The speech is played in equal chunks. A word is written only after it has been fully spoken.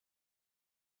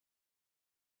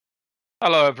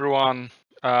Hello everyone,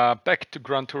 back to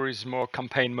Gran Turismo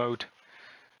campaign mode.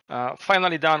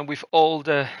 Finally done with all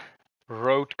the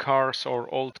road cars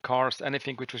or old cars,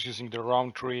 anything which was using the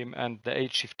round trim and the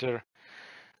 8-shifter.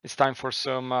 It's time for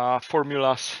some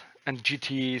formulas and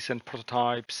GTs and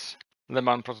prototypes, Le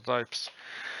Mans prototypes,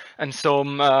 and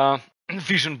some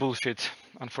vision bullshit.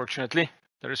 Unfortunately,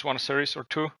 there is one series or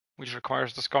two which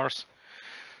requires the cars.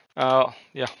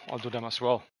 Yeah, I'll do them as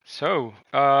well. So,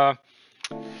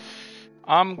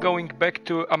 I'm going back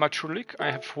to Amateur League. I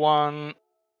have one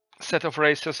set of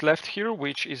races left here,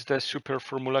 which is the Super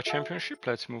Formula Championship.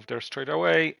 Let's move there straight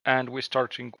away. And we're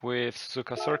starting with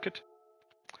Suzuka circuit.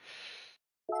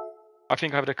 I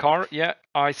think I have the car. Yeah,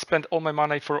 I spent all my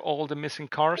money for all the missing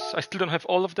cars. I still don't have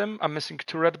all of them. I'm missing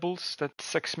 2 Red Bulls, that's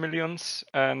 6 millions.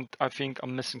 And I think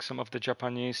I'm missing some of the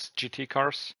Japanese GT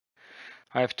cars.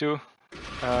 I have 2.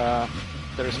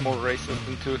 There is more races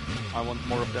than 2. I want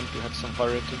more of them to have some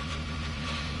variety.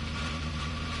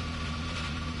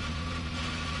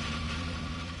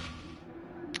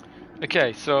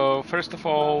 Okay, so first of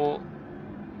all,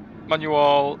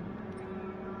 manual.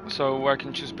 So I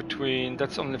can choose between,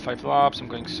 that's only 5 laps, I'm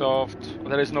going soft.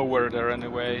 There is nowhere there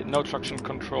anyway. No traction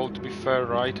control, to be fair,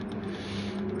 right?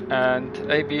 And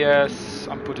ABS,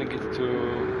 I'm putting it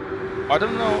to, I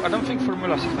don't know, I don't think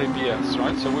formulas have ABS,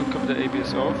 right? So we'll cut the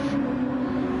ABS off.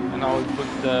 And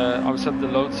I'll set the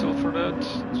load cell for that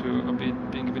to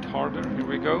being a bit harder. Here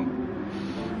we go.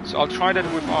 So I'll try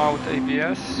that without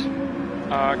ABS.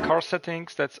 Car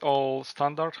settings, that's all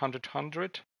standard,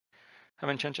 100-100.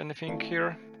 Haven't changed anything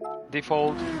here.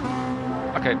 Default.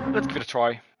 Okay, let's give it a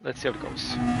try. Let's see how it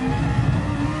goes.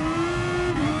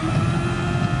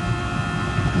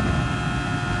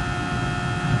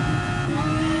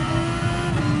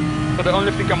 So the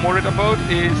only thing I'm worried about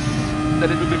is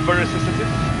that it will be very sensitive.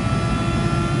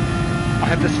 I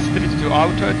have the sensitivity to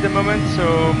auto at the moment,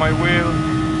 so my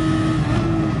wheel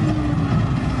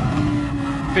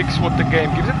fix what the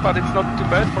game gives it, but it's not too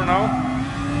bad for now.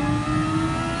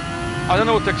 I don't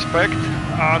know what to expect.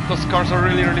 Those cars are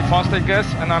really fast, I guess,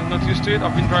 and I'm not used to it.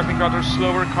 I've been driving rather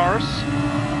slower cars.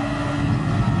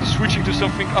 So switching to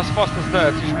something as fast as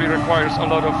that usually requires a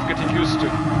lot of getting used to.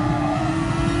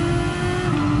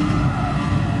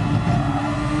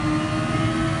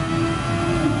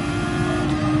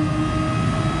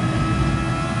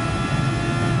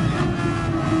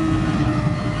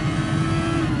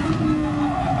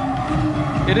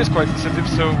 It is quite sensitive,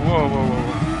 so whoa.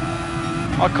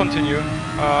 I'll continue.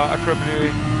 I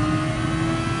probably...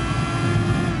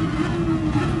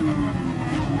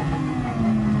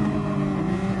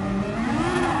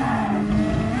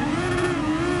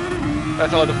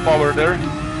 That's a lot of power there.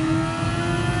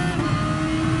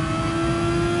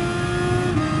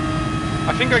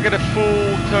 I think I get a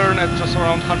full turn at just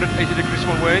around 180 degrees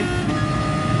one way.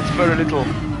 It's very little.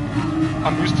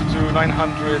 I'm used to do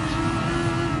 900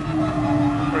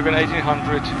 or even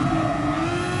 1800.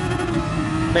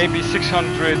 Maybe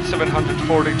 600,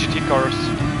 740 GT cars.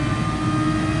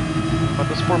 But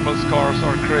those Formula cars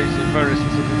are crazy, very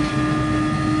sensitive.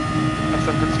 That's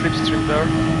some good slipstream there.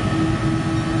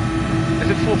 Is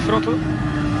it full throttle?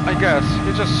 I guess.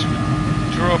 It just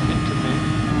drove into me.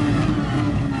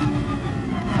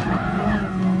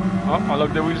 Oh, I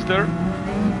lock the wheels there.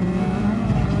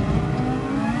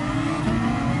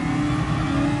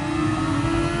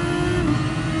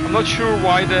 I'm not sure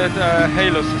why that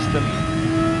halo system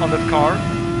on that car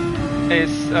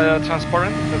is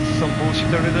transparent. That's some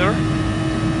bullshit over there.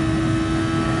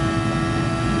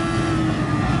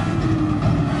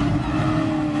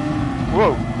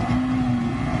 Whoa!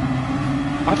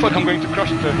 I thought I'm going to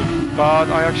crash into him, but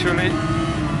I actually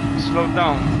slowed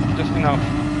down just enough.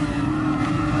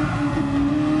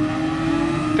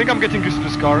 I think I'm getting used to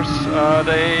these cars.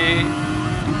 They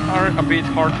are a bit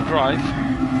hard to drive.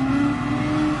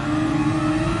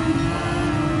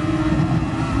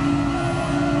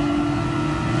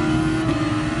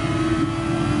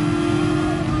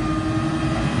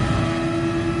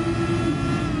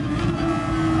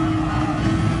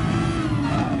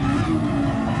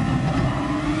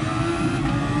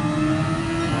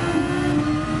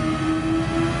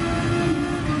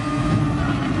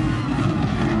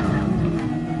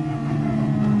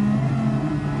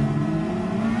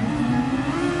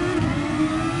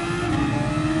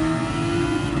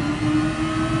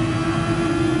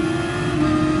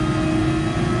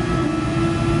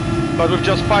 But with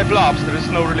just 5 laps, there is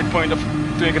no really point of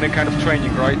doing any kind of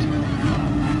training, right?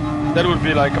 That would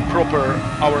be like a proper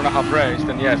hour-and-a-half race.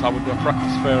 Then yes, I would do a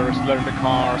practice first, learn the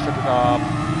car, set it up.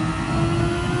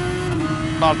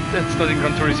 But that's not in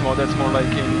Gran Turismo, that's more like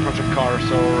in Project Cars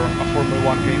or a Formula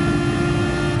 1 game.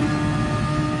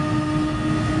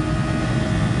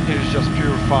 It is just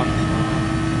pure fun.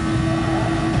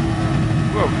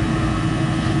 Whoa.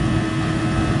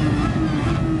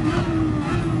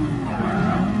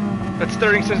 That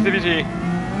steering sensitivity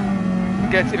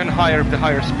gets even higher with the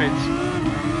higher speeds.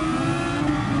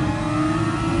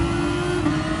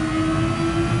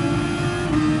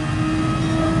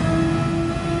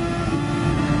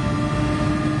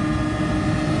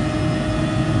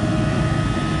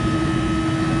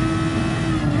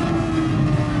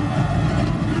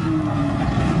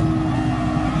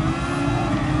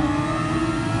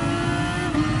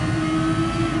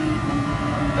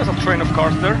 Train of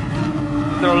cars there.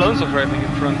 There are Alonso driving in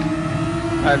front.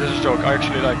 This is a joke, I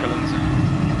actually like Alonso.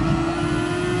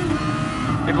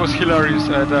 It was hilarious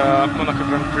at Monaco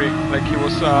Grand Prix, like he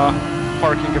was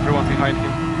parking everyone behind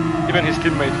him. Even his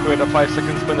teammate who had a 5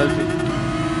 seconds penalty.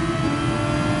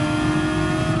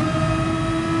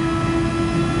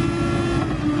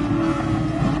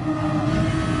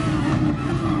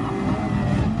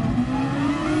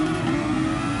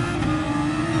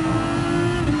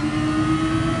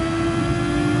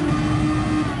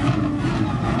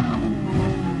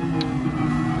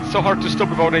 So hard to stop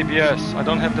without ABS. I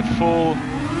don't have the full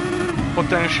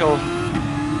potential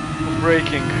of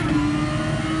braking.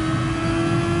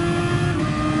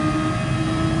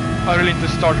 I really need to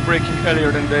start braking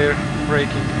earlier than they're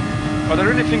braking. But I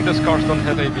really think those cars don't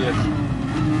have ABS.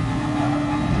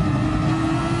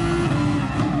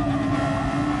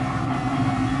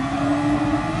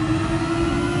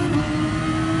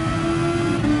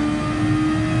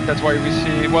 That's why we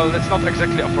see, well, it's not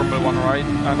exactly a Formula 1 ride,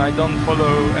 and I don't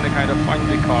follow any kind of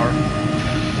IndyCar,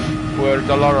 where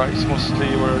the Lara is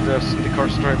mostly where the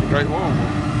IndyCar's driving, right?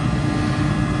 Whoa!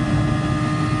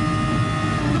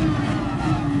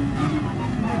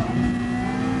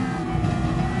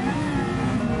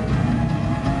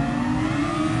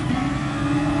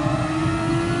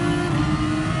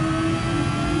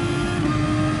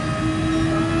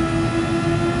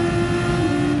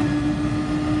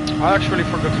 I actually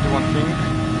forgot to do one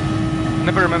thing.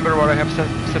 Never remember what I have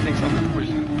settings on the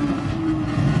wheel.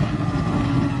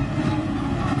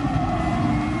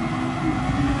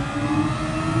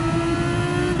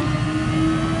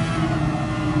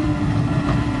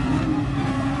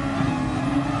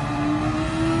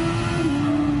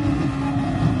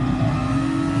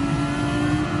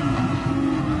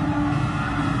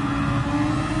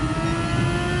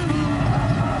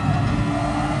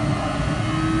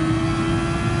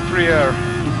 Air.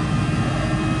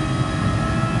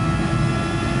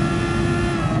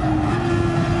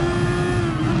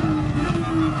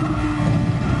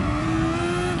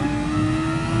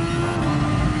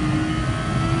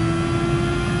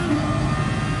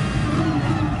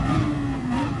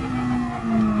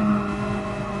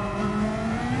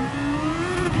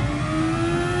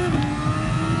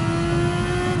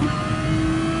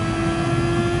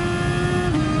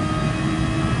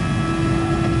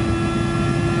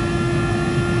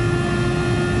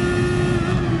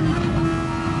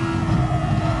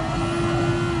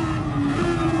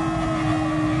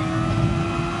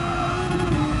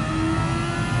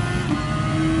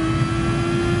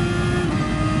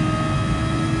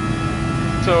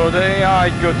 So the AI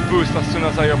got boost as soon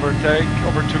as I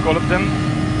overtook all of them.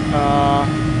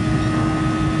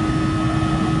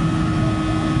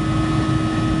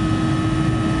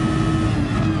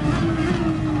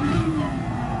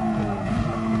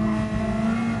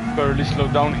 Barely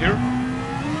slowed down here.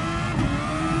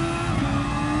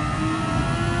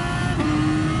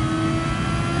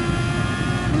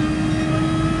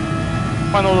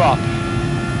 Final lap.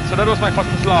 So that was my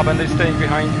fastest lap, and they're staying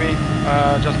behind me,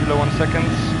 just below 1 second.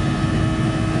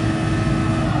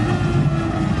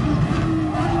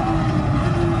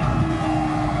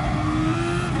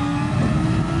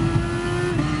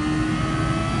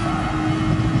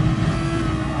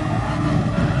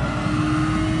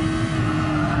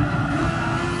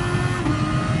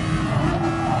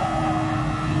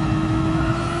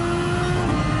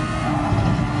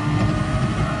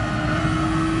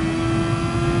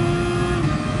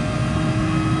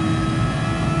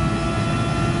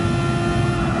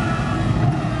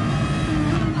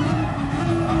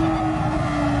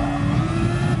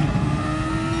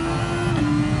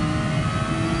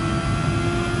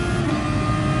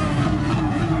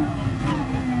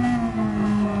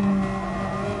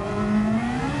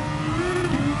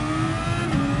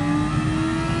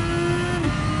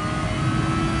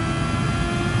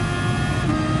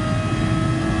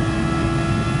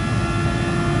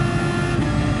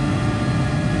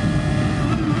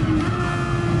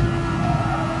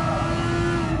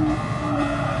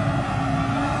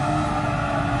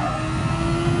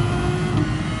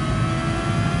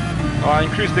 I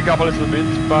increased the gap a little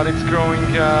bit, but it's growing.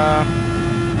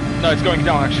 No, it's going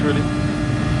down actually.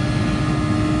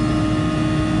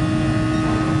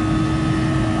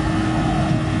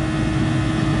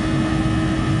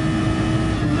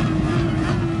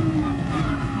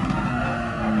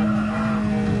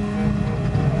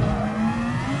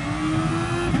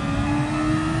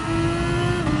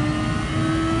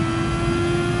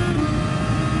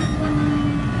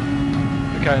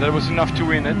 Okay, that was enough to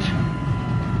win it.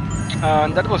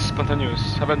 And that was spontaneous.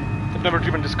 I've never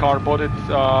driven this car, bought it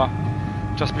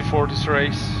just before this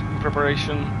race in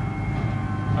preparation.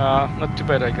 Not too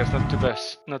bad, I guess.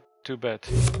 Not too bad.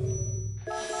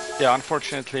 Yeah,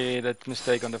 unfortunately, that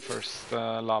mistake on the first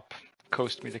lap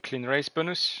cost me the clean race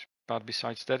bonus. But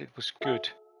besides that, it was good.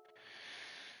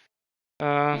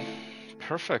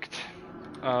 Perfect.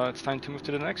 It's time to move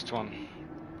to the next one.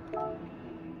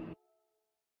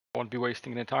 Won't be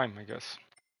wasting any time, I guess.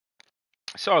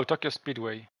 So, Tokyo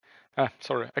Speedway.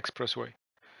 Sorry, Expressway.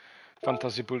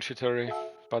 Fantasy bullshittery,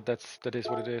 but that is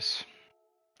what it is.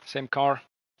 Same car,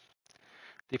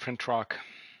 different track.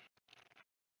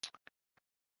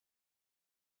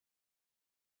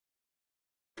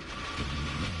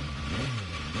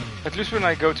 At least when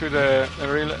I go to the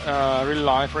real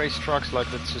life racetracks like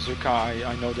the Suzuka,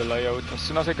 I know the layout. As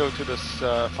soon as I go to this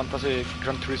Fantasy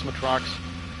Gran Turismo tracks,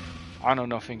 I know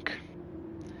nothing.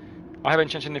 I haven't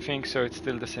changed anything, so it's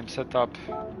still the same setup.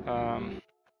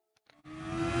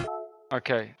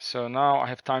 Okay, so now I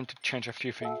have time to change a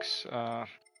few things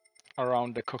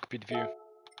around the cockpit view.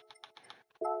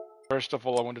 First of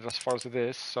all, I want it as far as it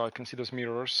is, so I can see those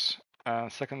mirrors.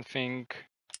 Second thing,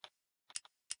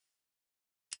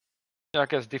 yeah, I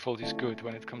guess default is good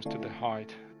when it comes to the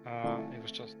height. It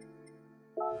was just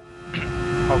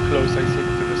how close I sit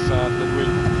to this the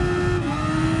wheel.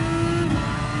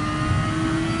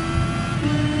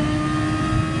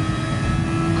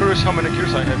 Curious how many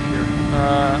gears I have here.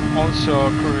 Also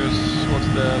curious what's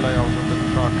the layout of the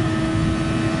truck.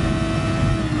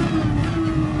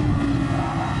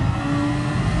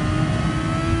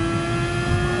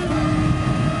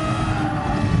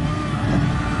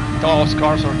 Those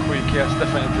cars are quick, yes,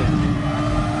 definitely.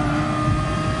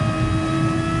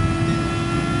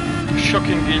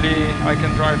 Shockingly, I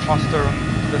can drive faster on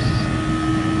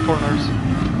these corners.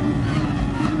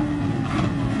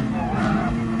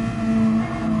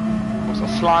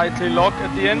 Slightly locked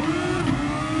at the end.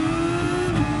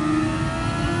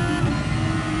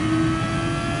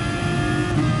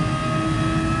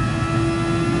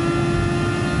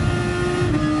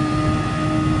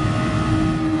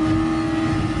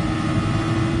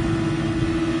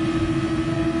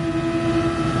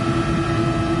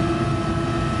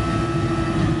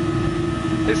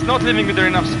 It's not leaving there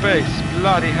enough space.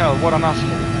 Bloody hell, what an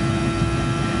asshole.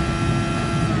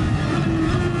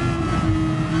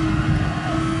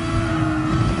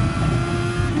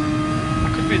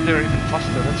 They're even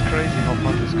faster. That's crazy how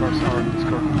fast these cars are in this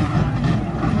car.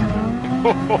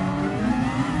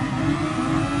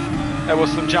 There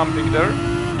was some jumping there.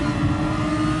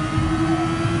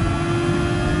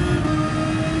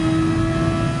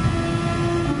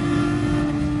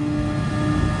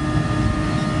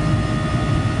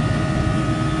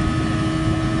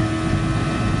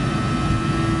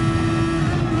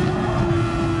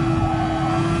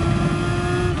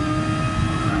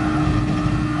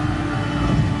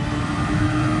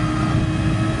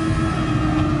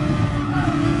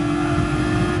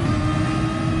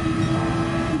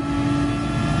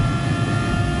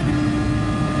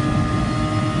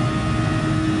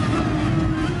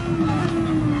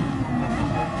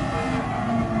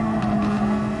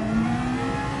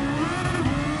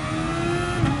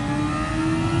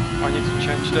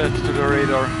 That to the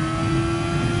radar. I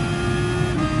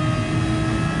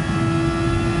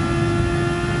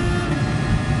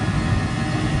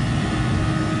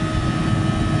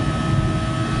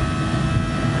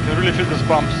can really feel those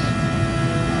bumps.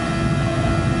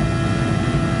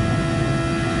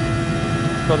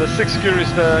 So the 6th gear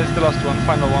is the last one,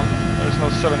 final one. There is no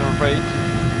 7 or 8.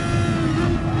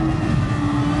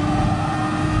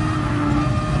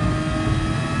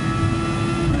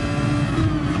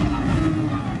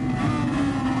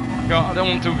 I don't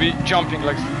want to be jumping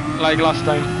like last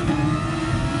time.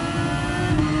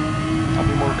 I'll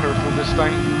be more careful this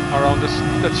time around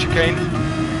that chicane.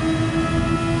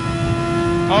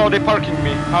 Oh, they're parking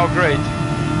me. How great.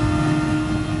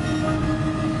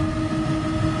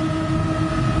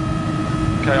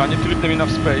 Okay, I need to leave them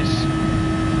enough space.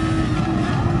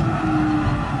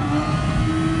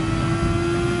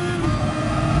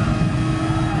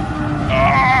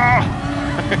 Ah!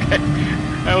 Okay,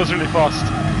 that was really fast.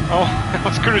 Oh, I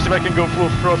was curious if I can go full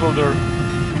throttle there.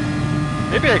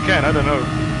 Maybe I can, I don't know.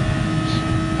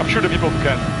 I'm sure the people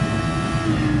can.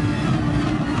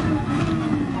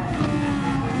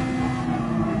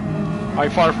 I'm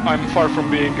far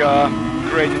from being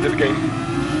great in that game.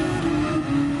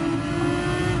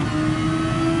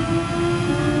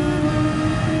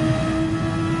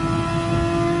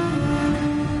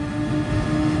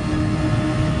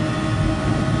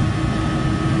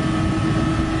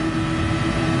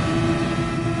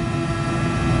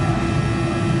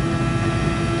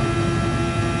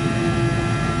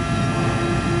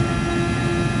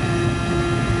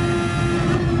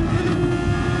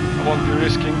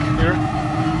 Risking here.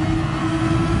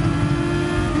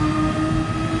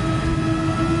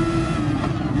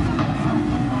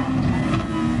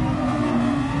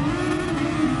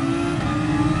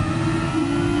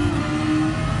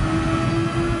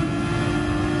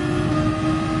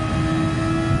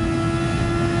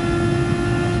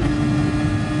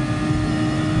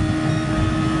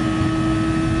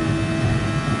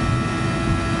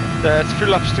 That's 3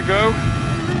 laps to go.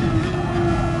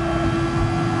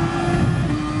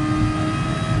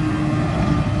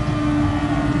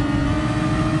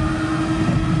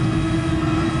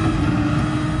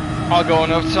 I'll go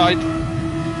on outside.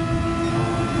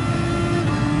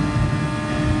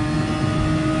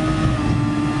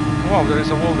 Wow, there is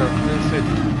a wall there. That's it.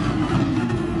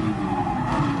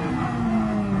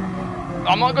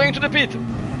 I'm not going to the pit.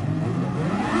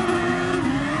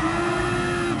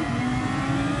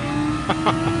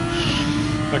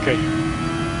 Okay.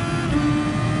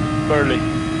 Barely.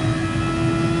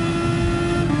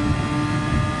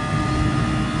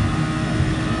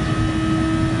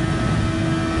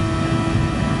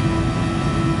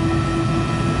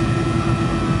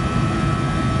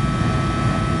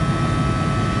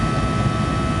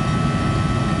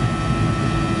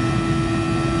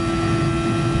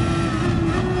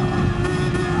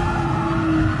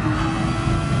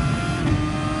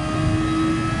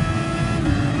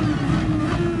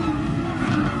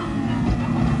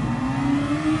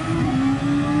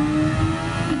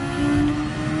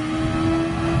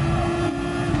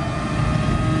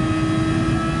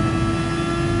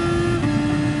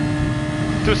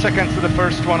 Seconds to the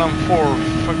first one, I'm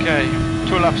 4th. Okay,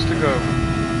 2 laps to go.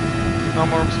 No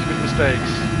more stupid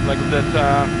mistakes like that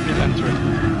pit entry.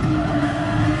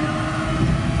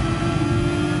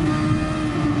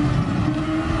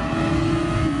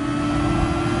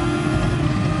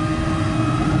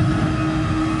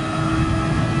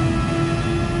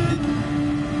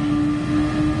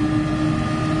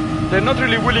 They're not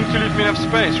really willing to leave me enough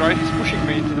space, right? He's pushing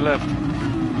me to the left.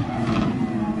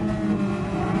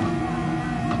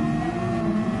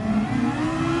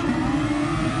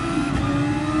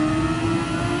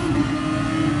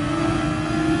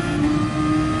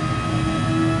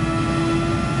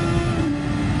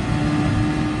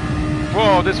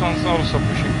 Whoa, this one's also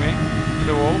pushing me to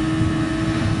the wall.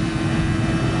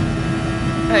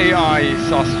 AI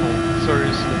is asshole,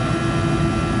 seriously.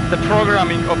 The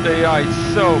programming of the AI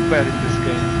is so bad in this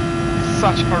game.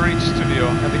 Such a rich studio,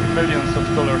 having millions of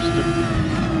dollars to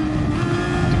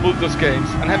build those games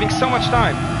and having so much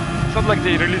time. It's not like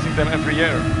they're releasing them every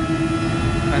year.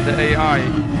 And the AI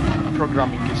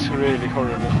programming is really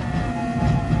horrible.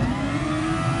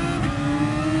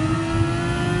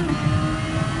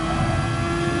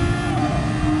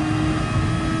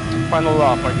 Final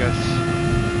lap, I guess.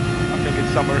 I think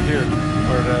it's somewhere here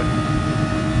where the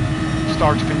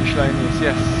start-finish line is.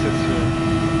 Yes, it's here.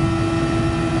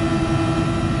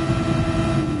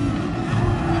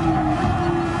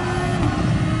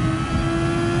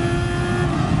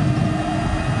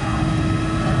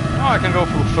 Oh, I can go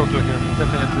full throttle here,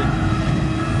 definitely.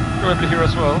 Probably here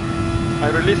as well. I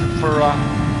released it for a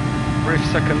brief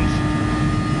second.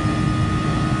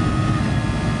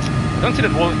 I don't see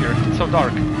that wall here, it's so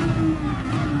dark.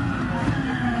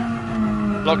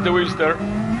 Lock the wheels there.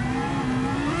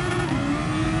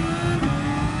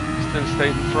 Still stay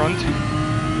in front.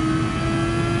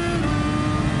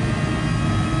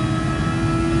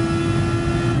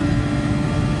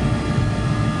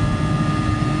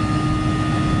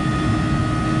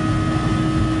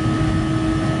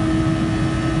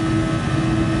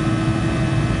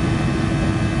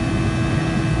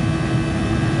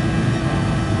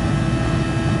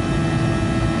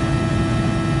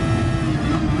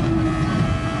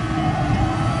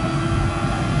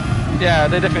 Yeah,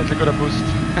 they definitely got a boost.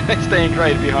 Staying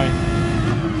right behind.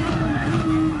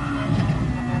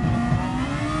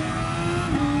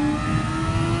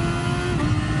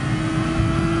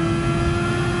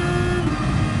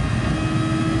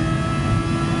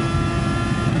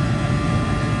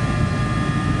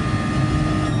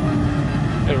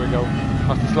 we go.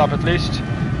 Fastest lap at least.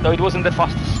 Though it wasn't the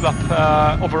fastest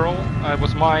lap overall, it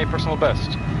was my personal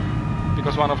best.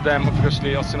 Because one of them,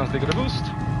 obviously, as soon as they got a boost,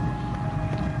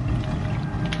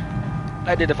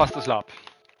 I did the fastest lap.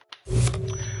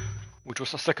 Which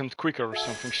was a second quicker or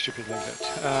something stupid like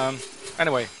that.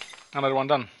 Anyway, another one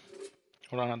done.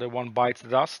 Or another one bites the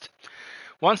dust.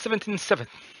 1:17.7.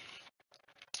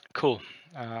 Cool.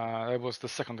 That was the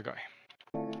second guy.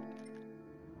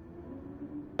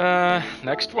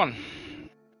 Next one.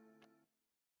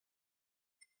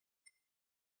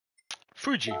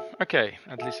 Fuji. Okay,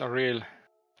 at least a real.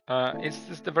 Is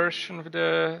this the version with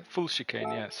the full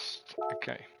chicane? Yes.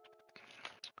 Okay.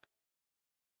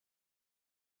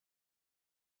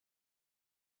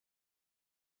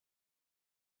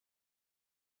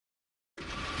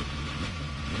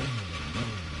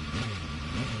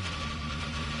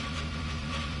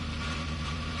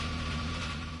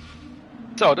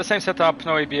 So the same setup,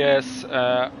 no ABS,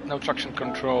 no traction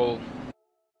control.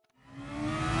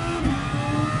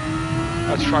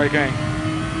 Let's try again.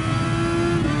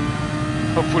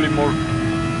 Hopefully more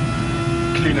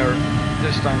cleaner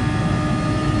this time.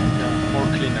 Yeah, more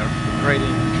cleaner.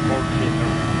 Rating more cleaner.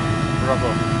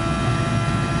 Bravo.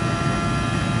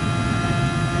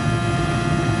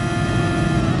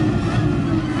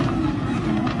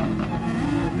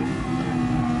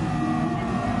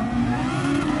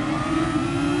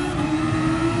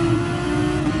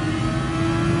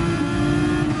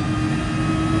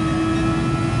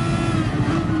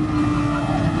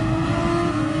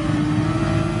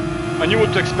 I knew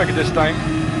what to expect this time.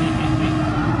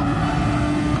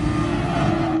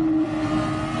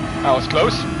 That was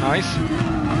close. Nice.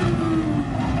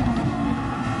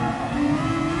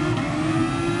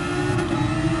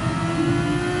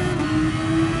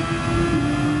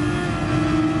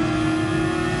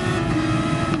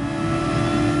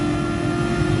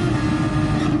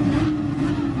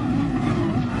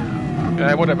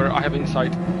 Whatever, I have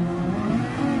inside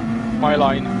my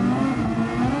line.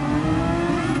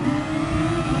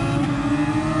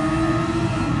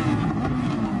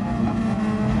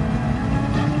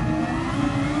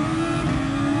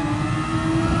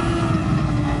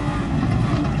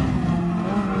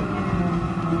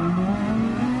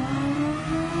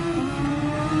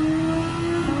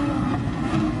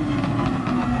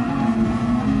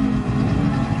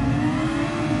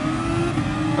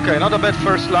 Okay, not a bad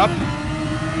first lap.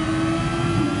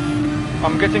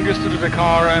 I'm getting used to the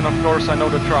car, and of course I know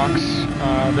the trucks,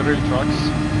 the real trucks.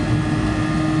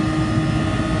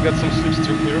 Get some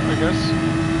slipstream here, I guess.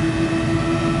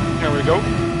 Here we go.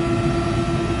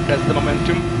 That's the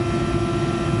momentum.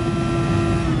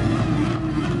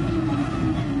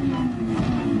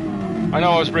 I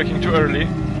know I was braking too early,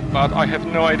 but I have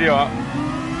no idea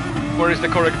where is the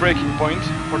correct braking point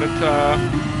for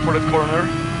that corner.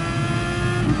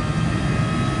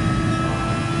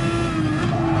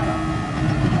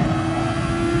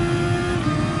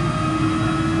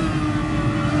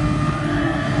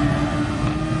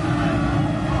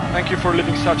 Thank you for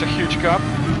leaving such a huge gap.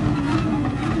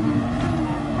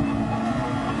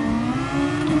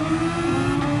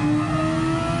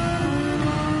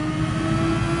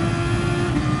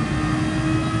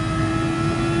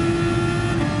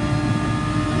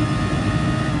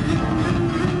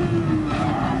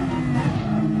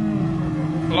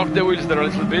 Lock the wheels there a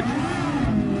little bit.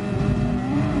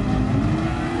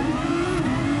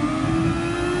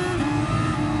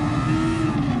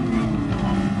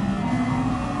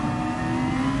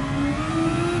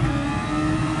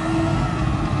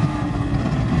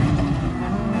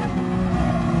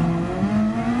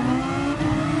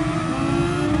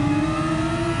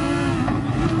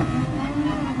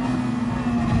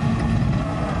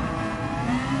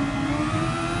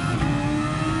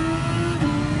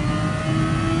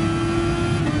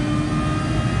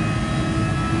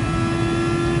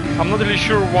 I'm not really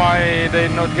sure why they're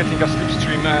not getting a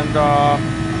slipstream and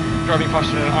driving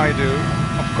faster than I do.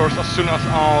 Of course, as soon as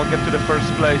I'll get to the first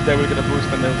place, they will get a boost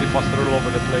and they'll be faster all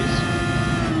over the place.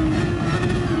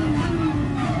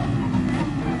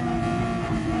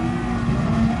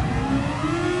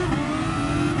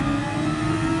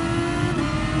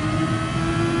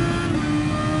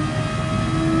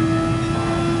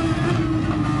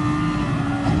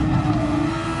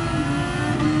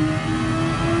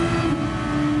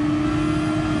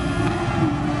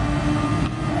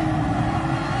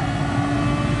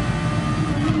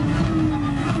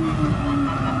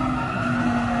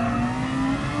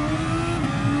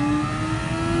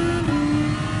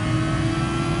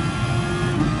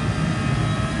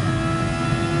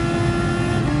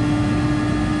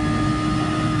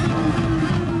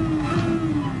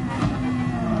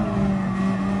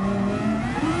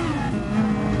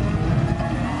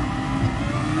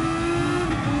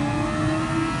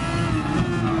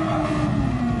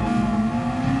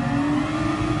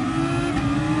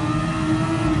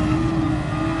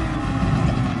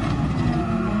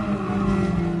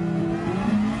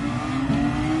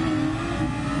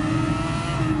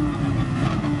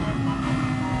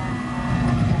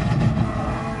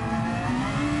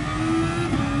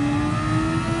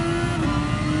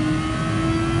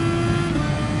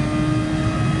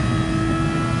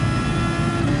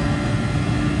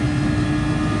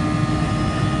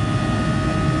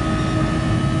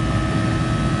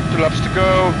 to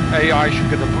go. AI should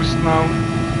get a boost now.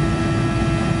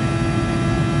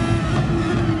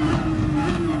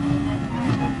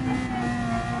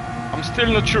 I'm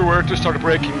still not sure where to start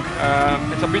braking.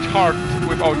 It's a bit hard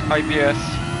without IBS,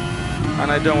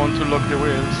 and I don't want to lock the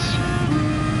wheels.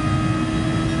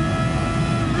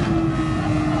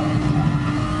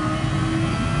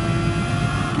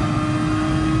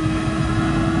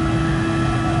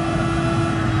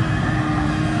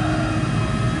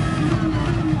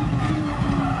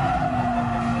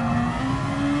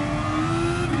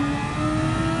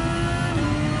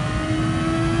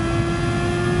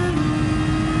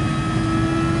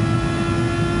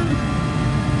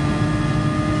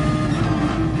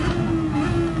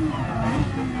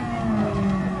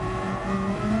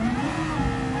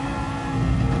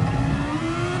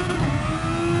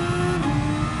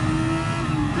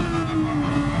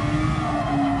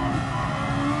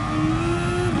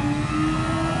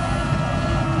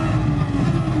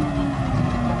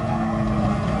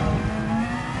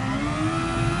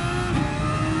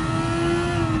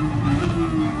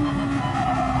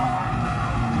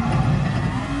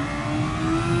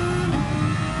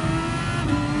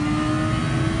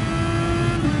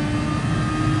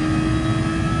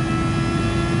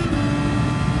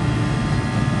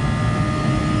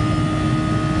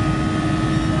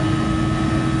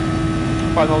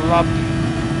 Final lap.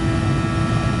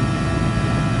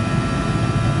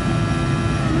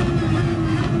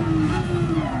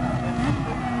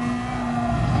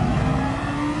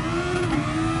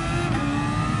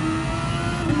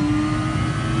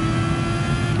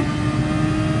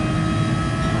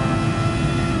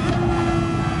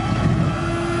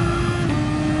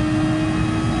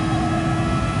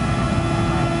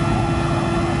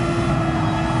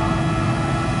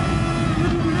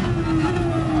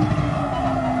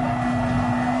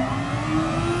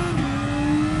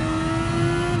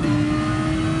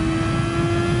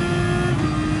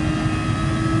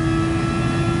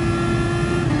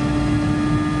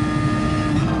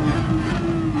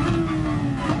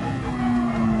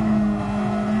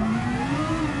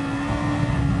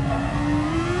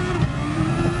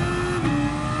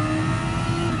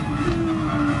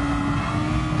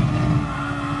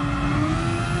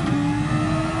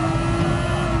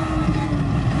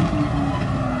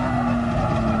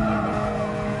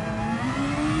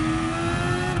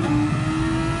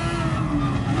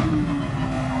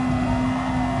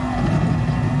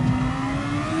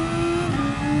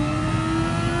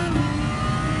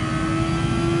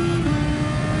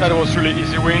 That was really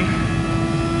easy win.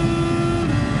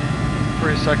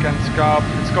 3 seconds gap.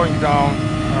 It's going down,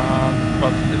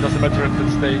 but it doesn't matter at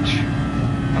that stage.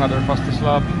 Another fastest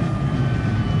lap.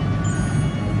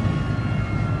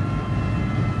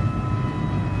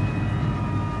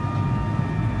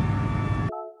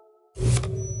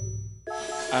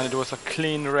 And it was a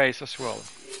clean race as well.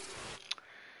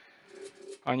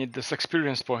 I need this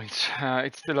experience points.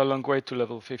 It's still a long way to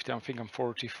level 50. I think I'm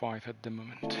 45 at the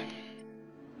moment.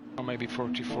 Or maybe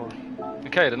 44.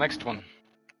 Okay, the next one.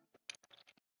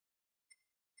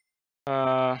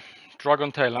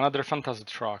 Dragon Tail, another fantasy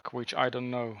track, which I don't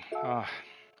know.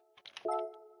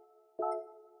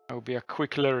 It will be a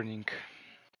quick learning.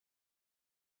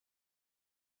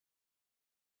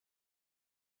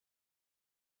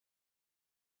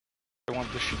 I want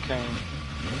the chicane.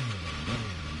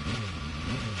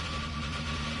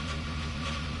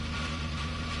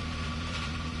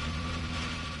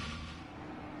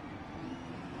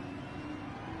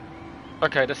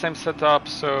 Okay, the same setup,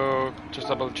 so just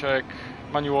double check.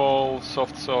 Manual,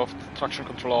 soft, traction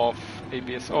control off,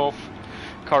 ABS off,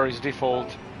 car is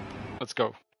default. Let's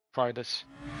go, try this.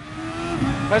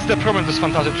 That's the problem with this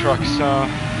fantasy truck, so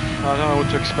I don't know what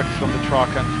to expect from the truck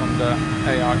and from the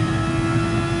AI.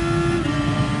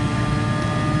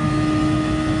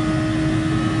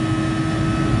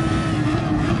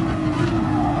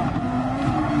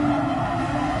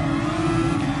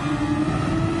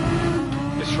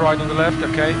 Right on the left,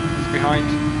 okay, it's behind.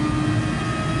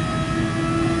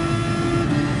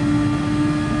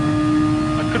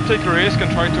 I could take a risk and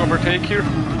try to overtake here.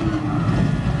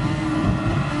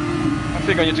 I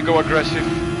think I need to go aggressive.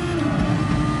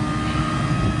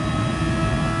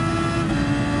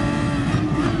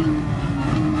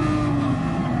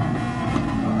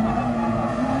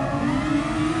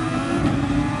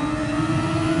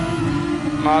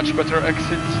 Much better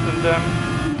exits than them.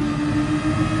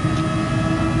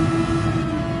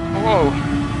 Whoa,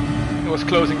 it was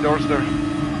closing doors there.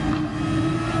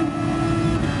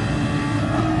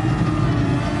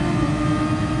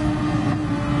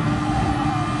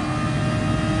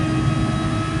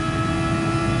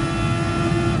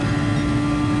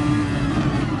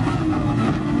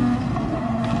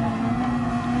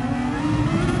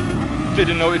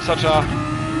 Didn't know it's such a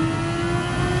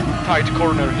tight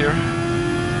corner here.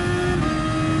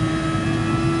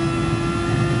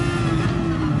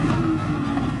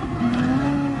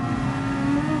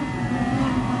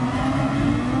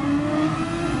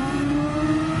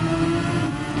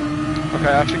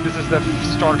 Okay, I think this is the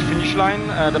start-finish line,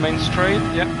 the main straight.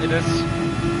 Yeah, it is.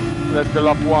 That's the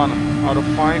lap 1 out of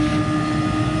 5.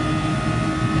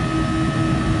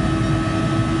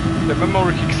 The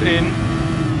memory kicks in.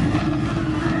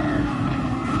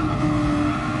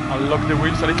 I'll lock the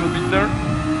wheels a little bit there,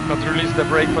 not release the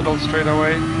brake pedal straight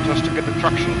away, just to get the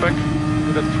traction back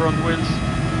to the front wheels.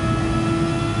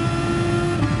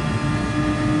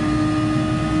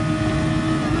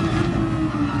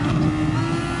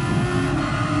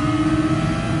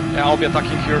 Yeah, I'll be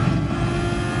attacking here.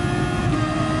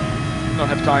 Don't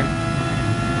have time.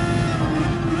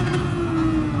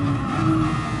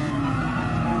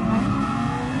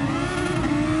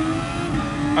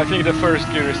 I think the first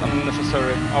gear is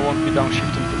unnecessary. I won't be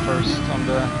downshifting to first on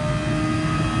the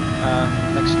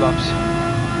next laps.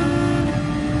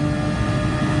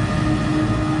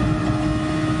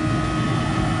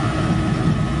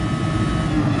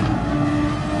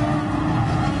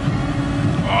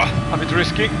 A bit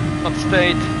risky, but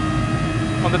stayed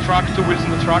on the track, 2 wheels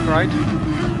on the track, right?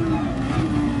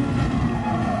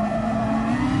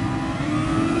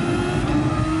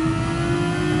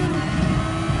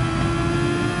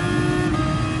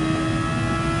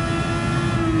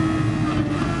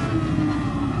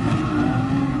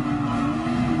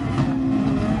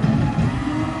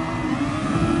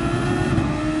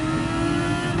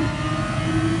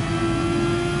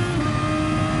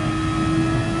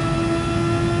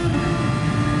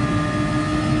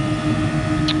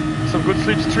 Good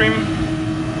slipstream.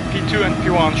 P2 and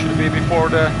P1 should be before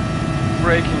the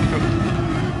braking too.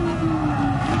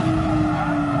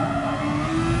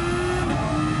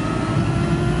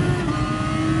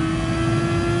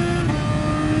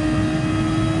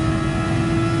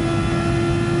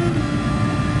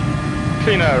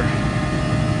 Cleaner.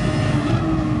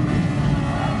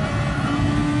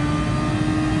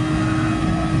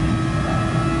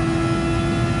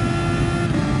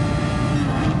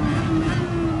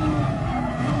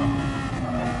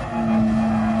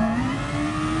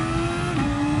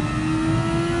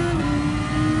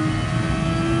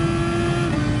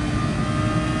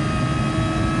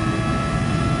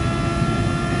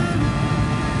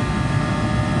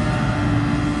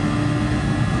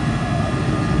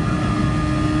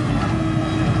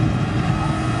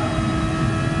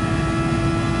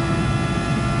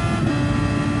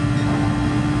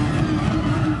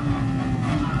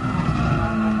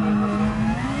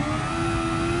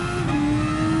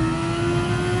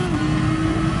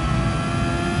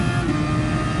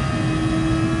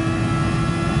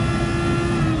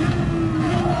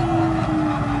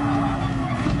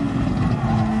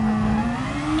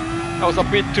 I was a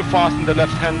bit too fast in the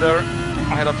left-hander.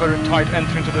 I had a very tight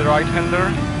entry into the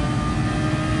right-hander.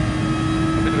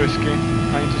 A bit risky.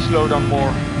 I need to slow down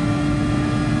more.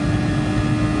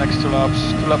 Next 2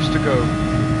 laps to go.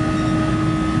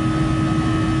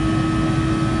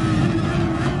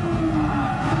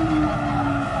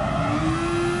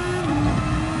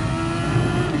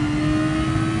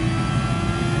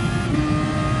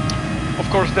 Of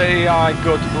course the AI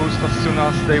got boost as soon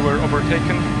as they were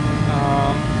overtaken.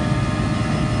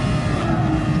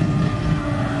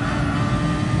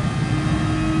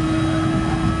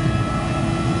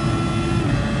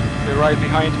 Right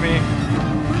behind me,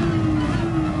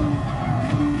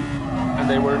 and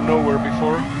they were nowhere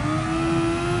before.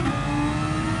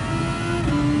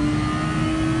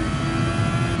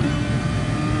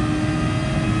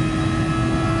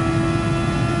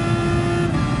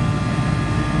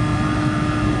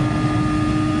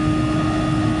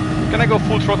 Can I go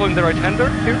full throttle in the right-hander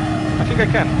here? I think I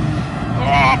can.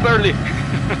 Oh, barely.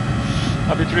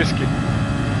 A bit risky.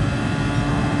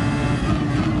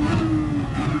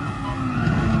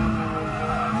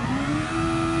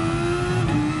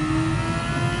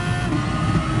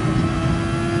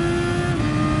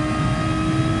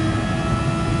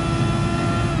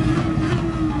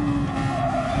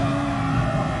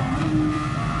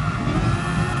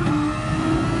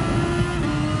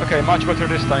 Okay, much better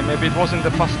this time. Maybe it wasn't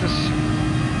the fastest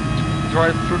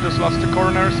drive through those last 2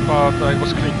 corners, but it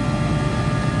was clean.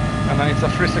 And it's a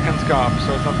 3 seconds gap,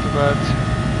 so it's not too bad.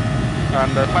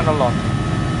 And the final lap.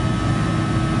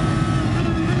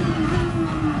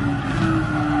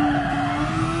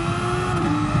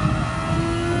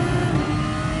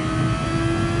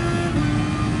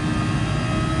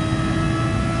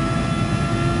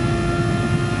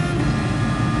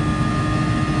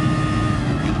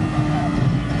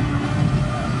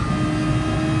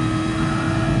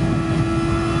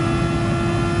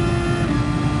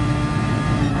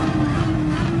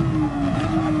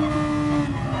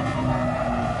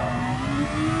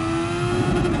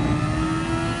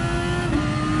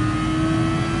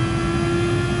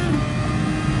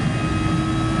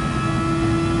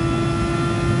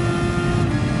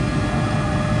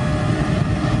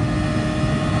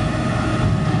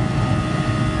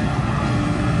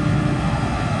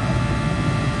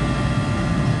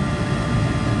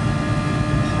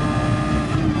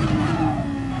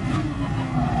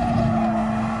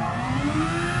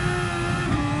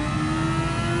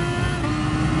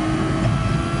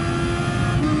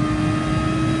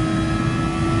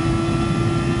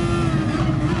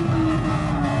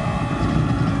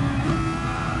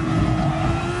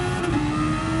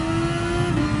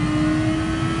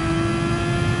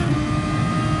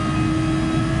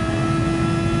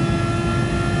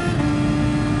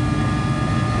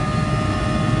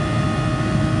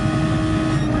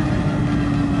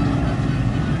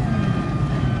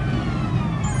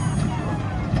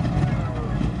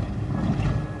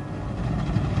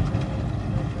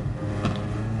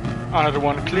 Another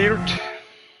one cleared.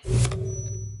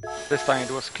 This time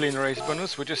it was clean race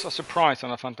bonus, which is a surprise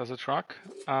on a fantasy track,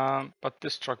 but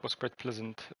this track was quite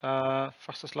pleasant.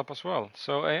 Fastest lap as well,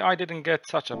 so I didn't get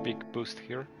such a big boost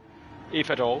here, if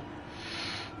at all.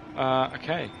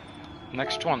 Okay,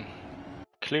 next one.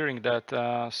 Clearing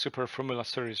that Super Formula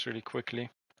Series really quickly.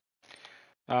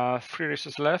 3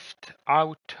 races left.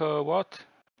 Autopolis.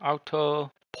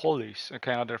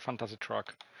 Okay, another fantasy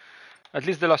track. At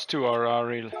least the last 2 are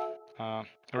real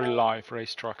live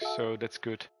race tracks, so that's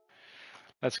good.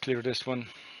 Let's clear this one.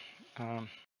 I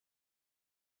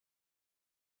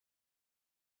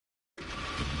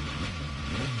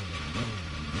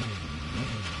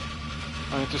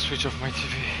need to switch off my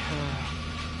TV.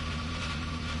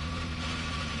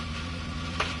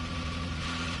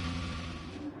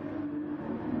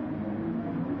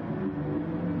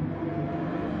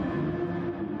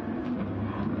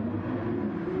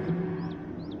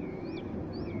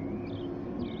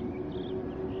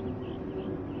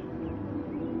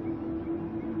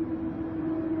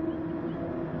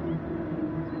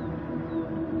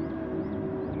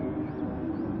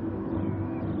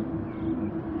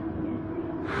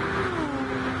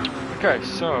 Okay,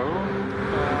 so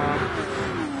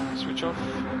switch off.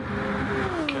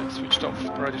 Okay, switched off,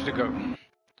 ready to go.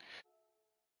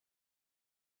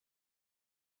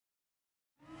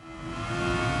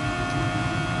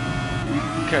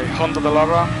 Okay, Honda de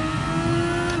Lara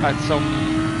at some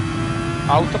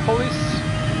Autopolis,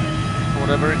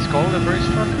 whatever it's called, that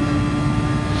racetrack.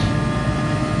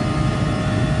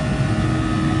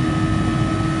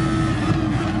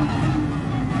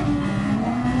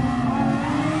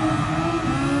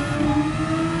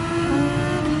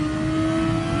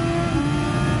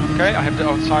 Okay, I have the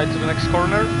outside to the next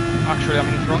corner. Actually, I'm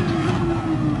in front.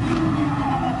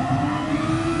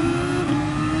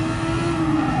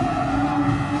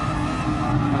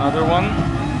 Another one.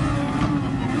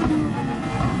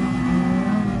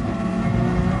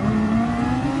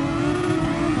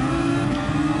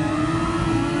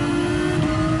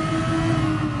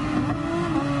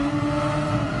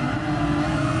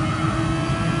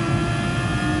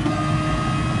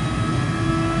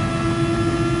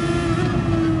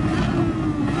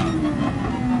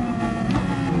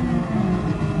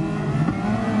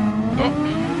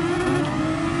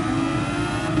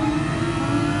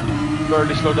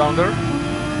 Barely slow down there.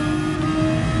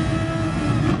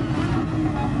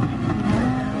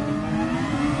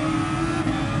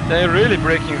 They're really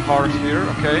braking hard here,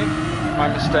 okay. My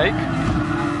mistake.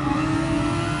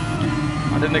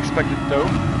 I didn't expect it though.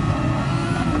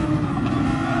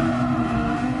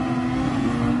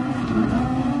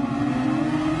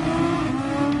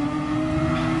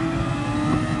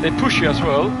 They push you as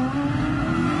well.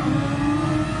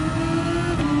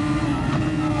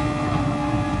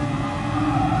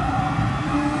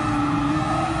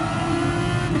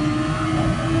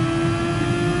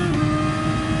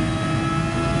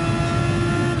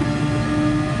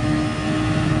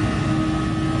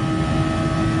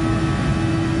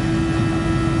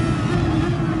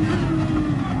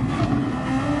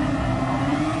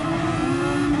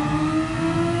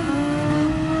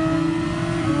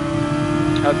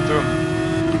 Had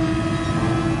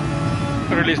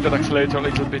to release that accelerator a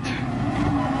little bit,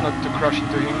 not to crash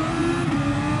into him.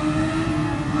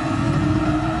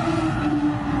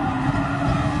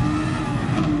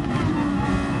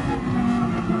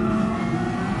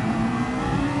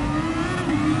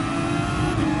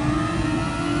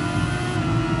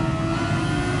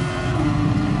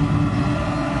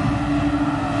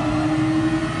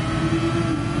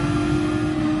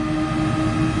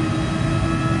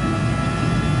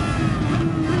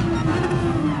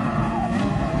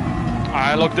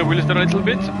 I locked the wheels there a little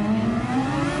bit.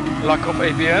 Lack of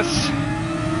ABS.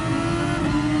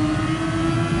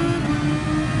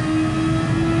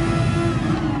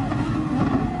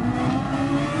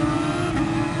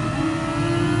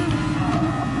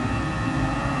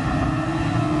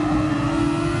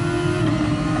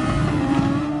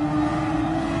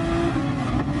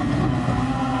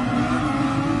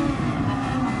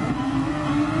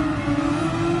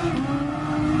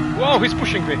 Whoa, he's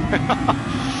pushing me.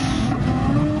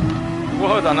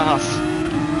 What an ass.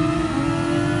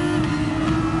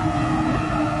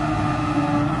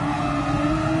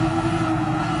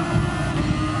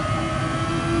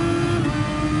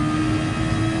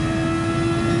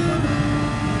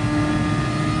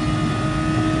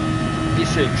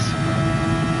 E6.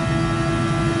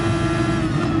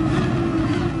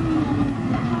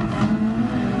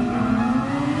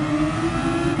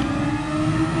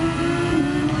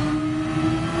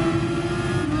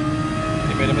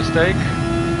 He made a mistake.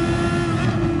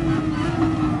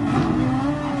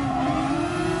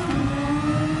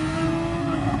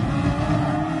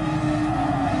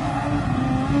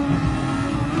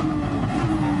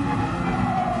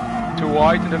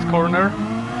 wide in that corner.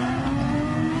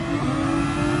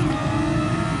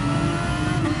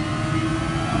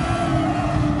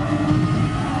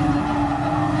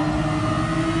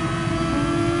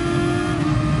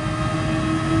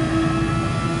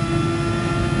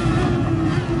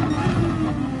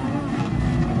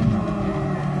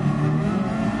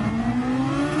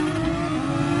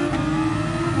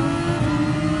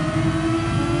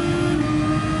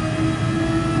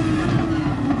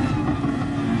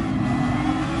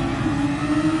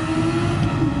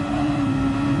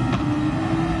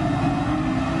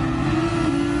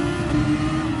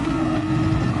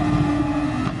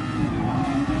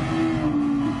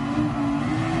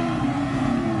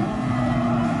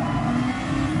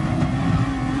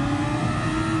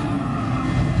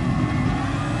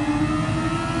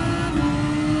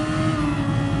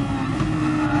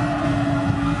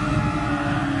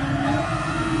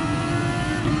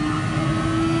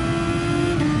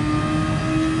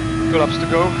 Two laps to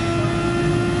go.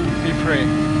 P3.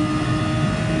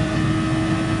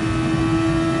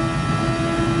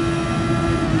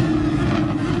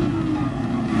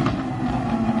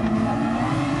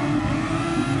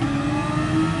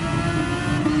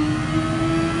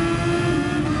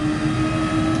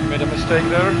 Made a mistake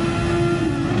there.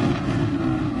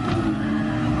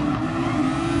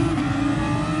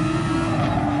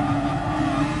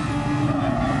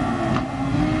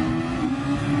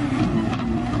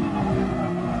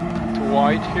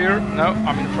 Wide here. No,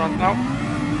 I'm in front now.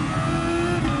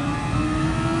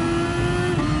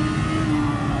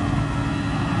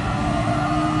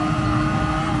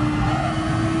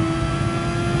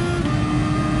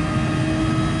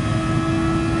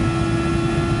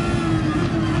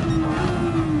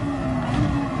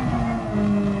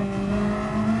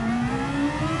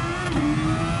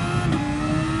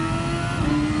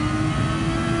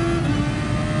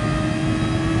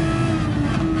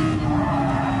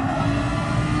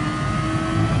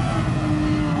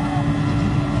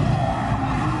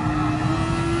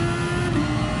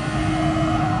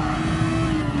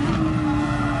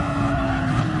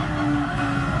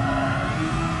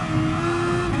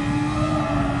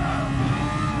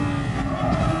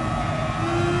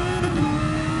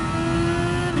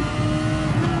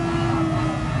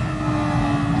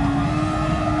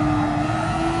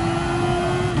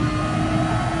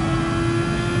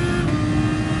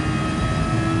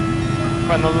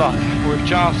 Final lap with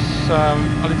just a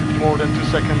little bit more than 2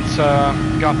 seconds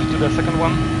gap to the second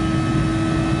one.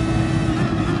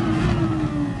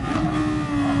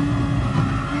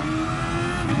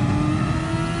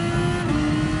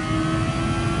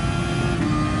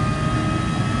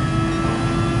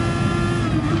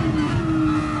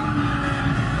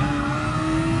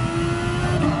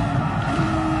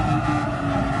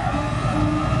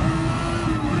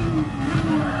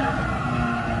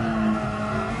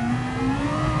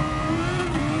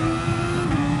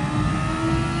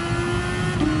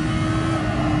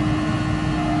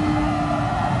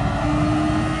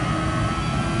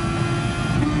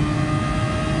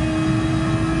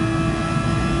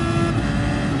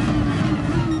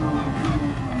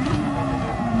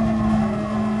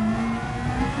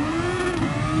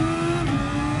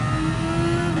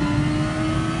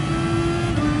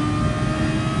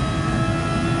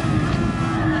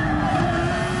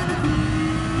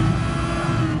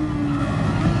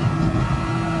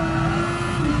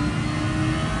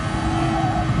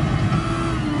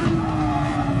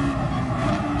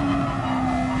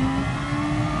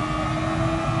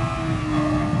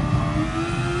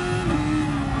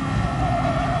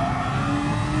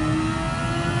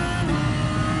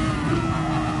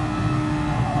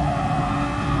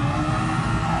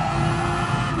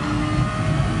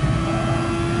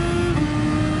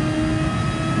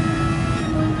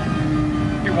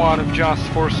 One of just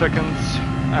 4 seconds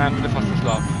and with the fastest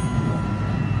lap.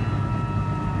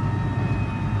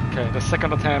 Okay, the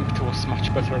second attempt was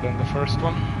much better than the first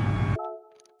one.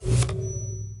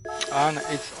 And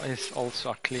it's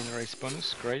also a clean race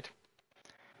bonus, great.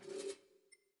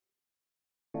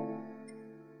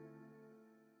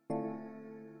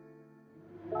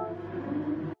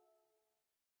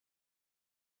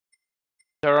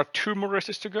 There are 2 more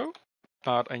races to go,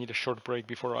 but I need a short break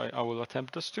before I will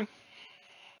attempt those 2.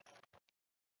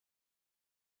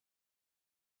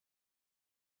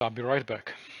 I'll be right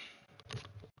back.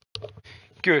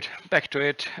 Good, back to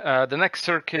it. The next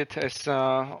circuit is,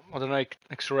 or the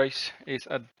next race is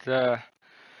at the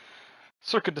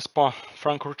Circuit de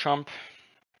Spa-Francorchamps.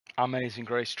 Amazing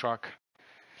racetrack.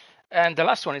 And the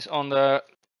last one is on the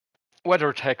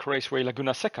WeatherTech Raceway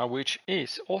Laguna Seca, which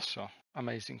is also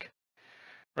amazing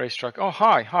racetrack. Oh,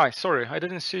 hi, sorry, I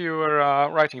didn't see you were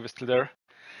writing this still there.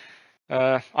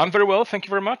 I'm very well, thank you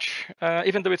very much.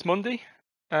 Even though it's Monday,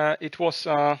 it was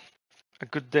a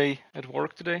good day at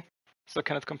work today, so I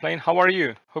cannot complain. How are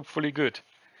you? Hopefully good.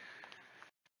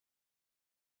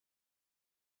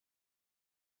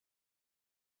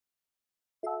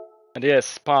 And yes,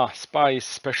 Spa is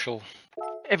special.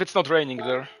 If it's not raining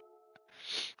there.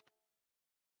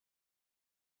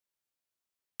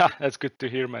 That's good to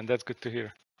hear, man. That's good to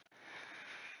hear.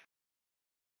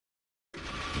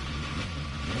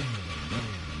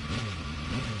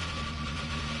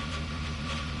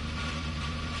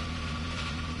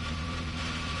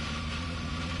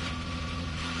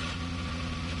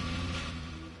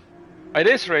 It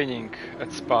is raining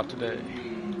at Spa today.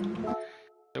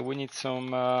 So we need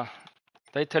some,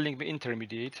 they're telling me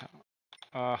intermediate.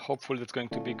 Hopefully that's going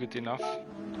to be good enough.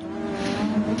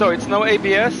 So it's no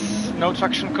ABS, no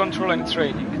traction control, and it's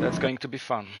raining. That's going to be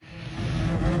fun.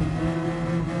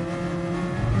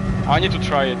 I need to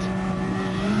try it.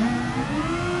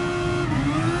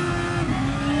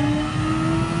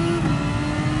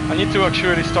 I need to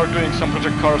actually start doing some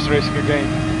project cars racing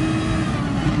again.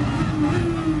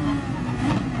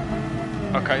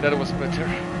 Okay, that was better.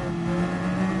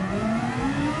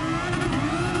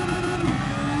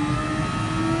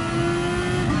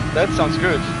 That sounds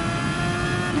good.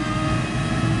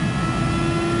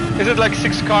 Is it like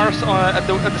 6 cars at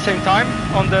the same time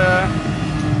on the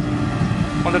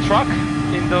track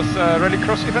in those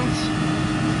rallycross events?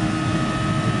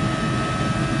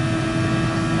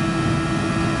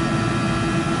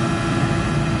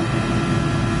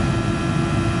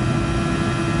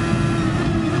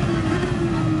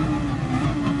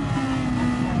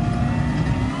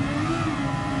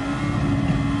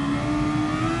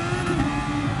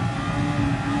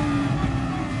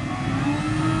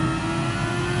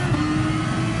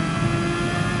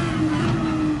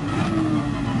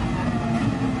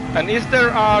 And is there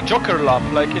a joker lap,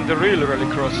 like in the real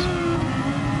rallycross?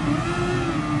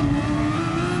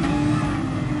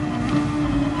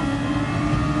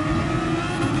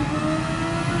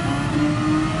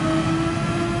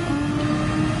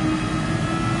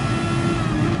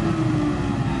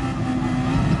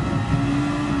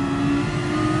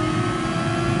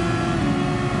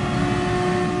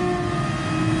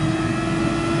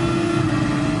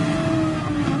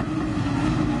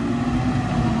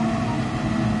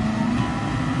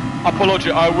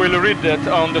 Apology, I will read that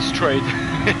on the straight.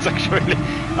 It's actually,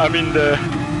 I'm in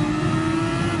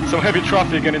some heavy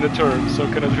traffic and in the turn, so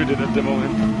I cannot read it at the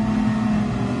moment.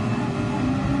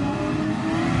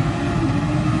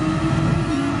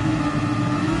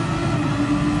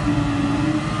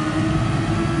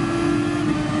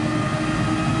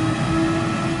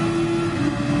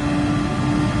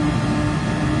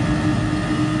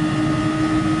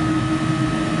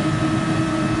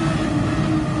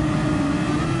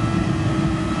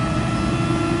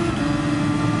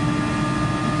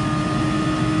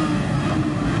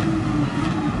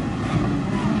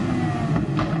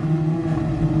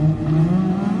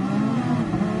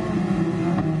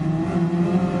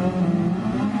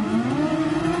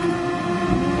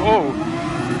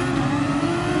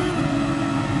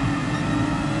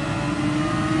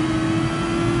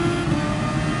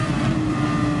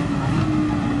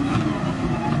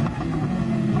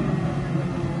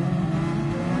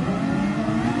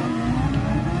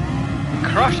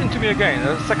 Crashed into me again,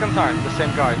 the second time, the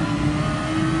same guy.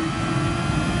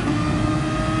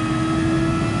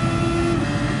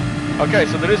 Okay,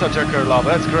 so there is a joker lab,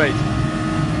 that's great.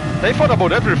 They thought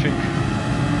about everything.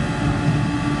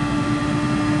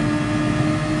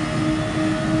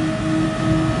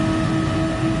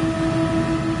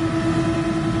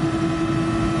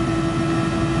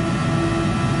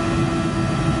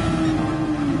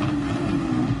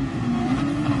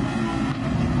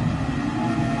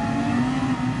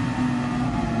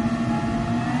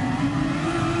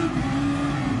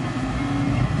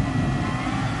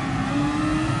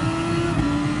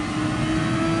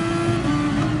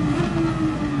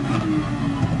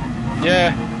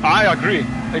 Yeah, I agree.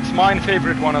 It's my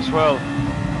favorite one as well.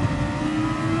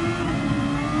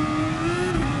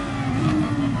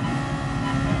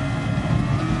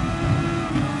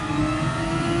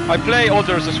 I play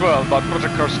others as well, but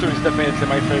Project Cars 2 is definitely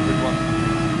my favorite one.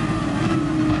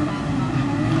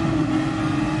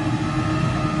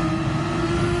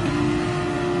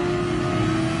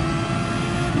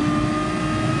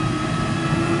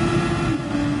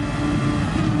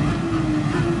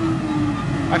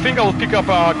 I think I'll pick up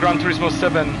a Gran Turismo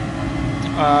 7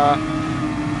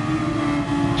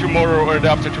 tomorrow or the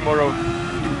after tomorrow,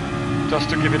 just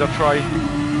to give it a try.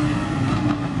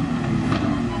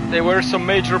 There were some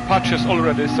major patches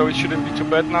already, so it shouldn't be too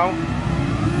bad now.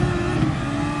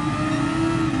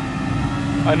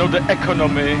 I know the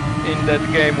economy in that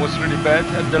game was really bad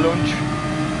at the launch,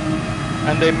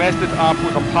 and they messed it up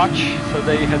with a patch, so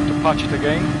they had to patch it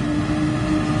again.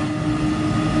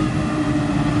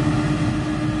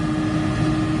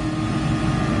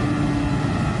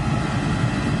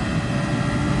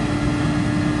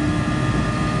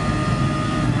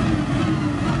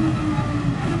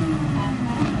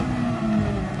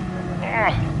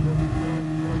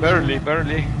 Oh,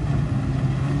 barely.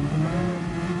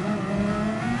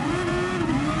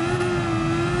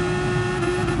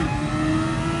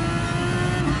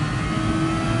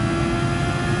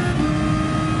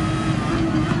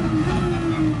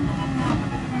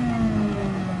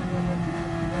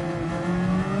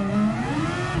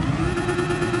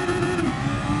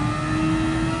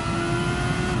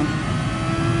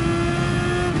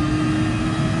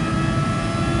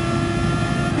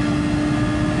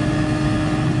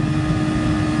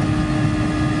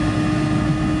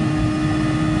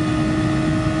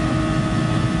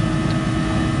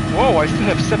 Whoa, I still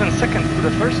have 7 seconds to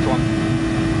the first one.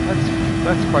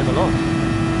 That's quite a lot.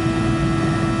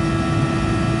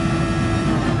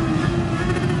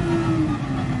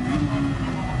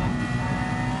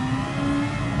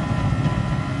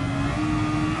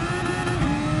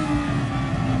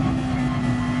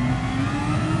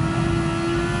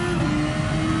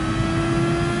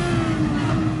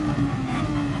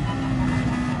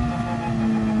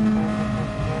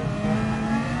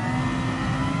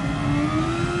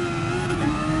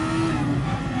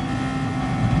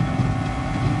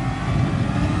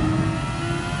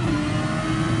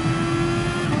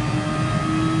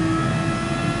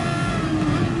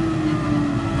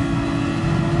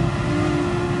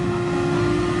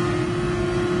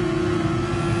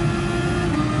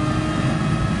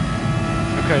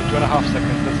 Okay, 2.5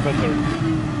 seconds, that's better.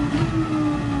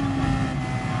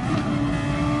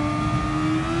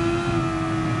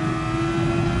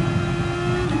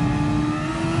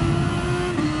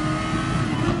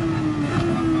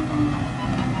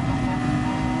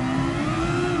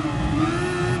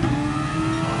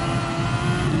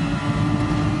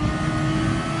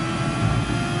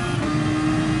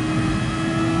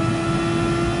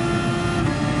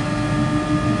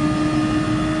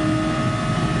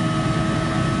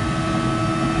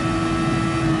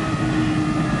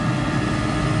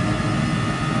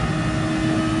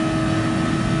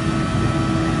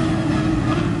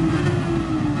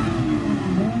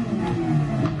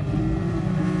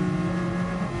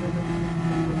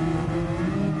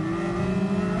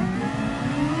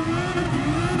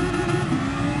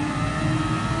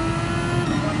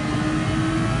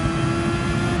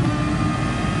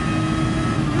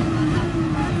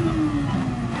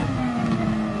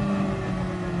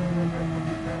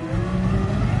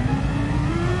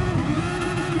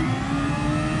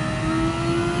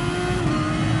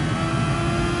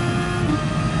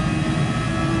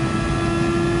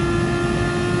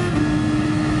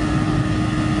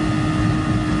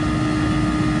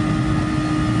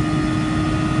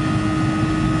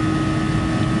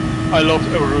 I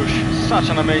loved Eau Rouge, such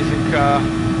an amazing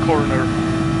corner.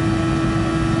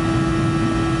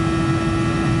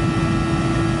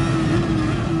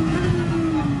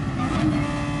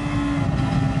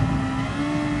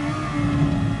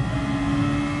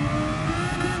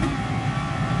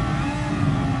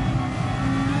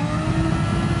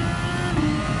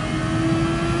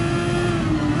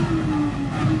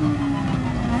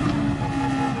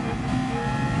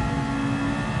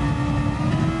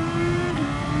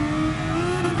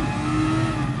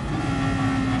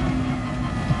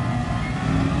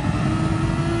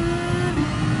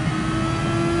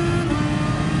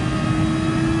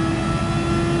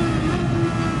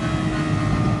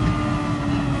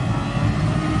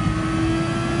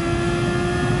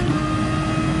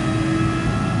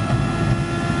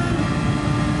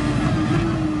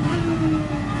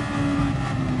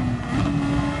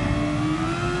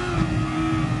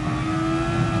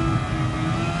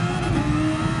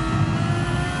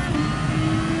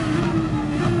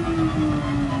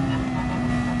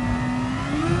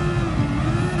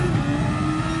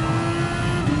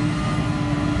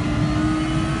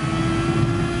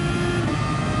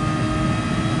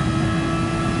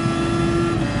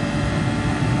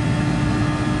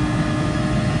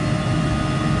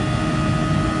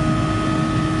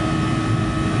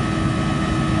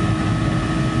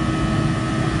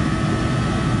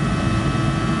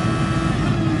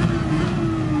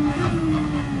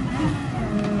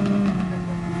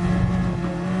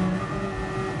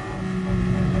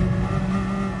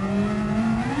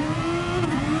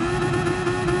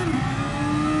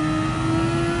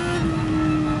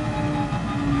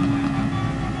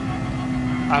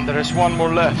 And there is one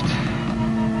more left,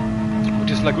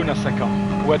 which is Laguna Seca,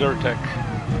 WeatherTech,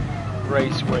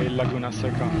 Raceway Laguna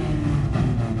Seca.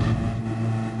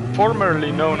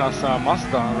 Formerly known as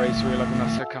Mazda Raceway Laguna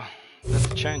Seca.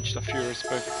 That's changed a few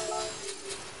respects.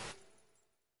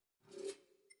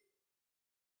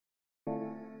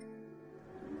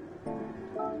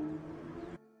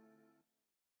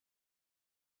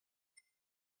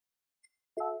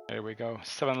 There we go,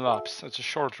 7 laps. It's a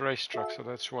short racetrack, so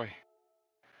that's why.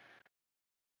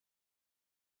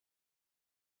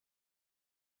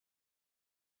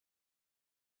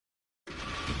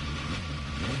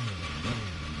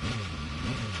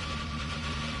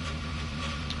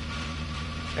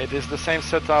 It is the same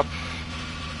setup,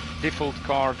 default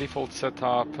car, default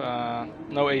setup,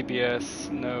 no ABS,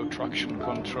 no traction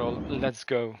control. Let's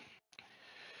go.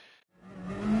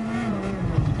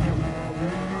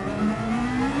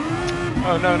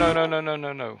 Oh,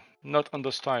 no. Not on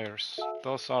those tires.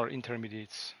 Those are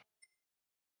intermediates.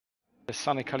 The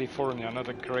sunny California, not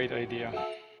a great idea.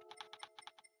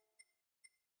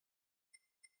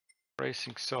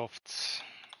 Racing softs.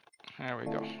 There we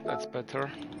go, that's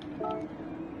better.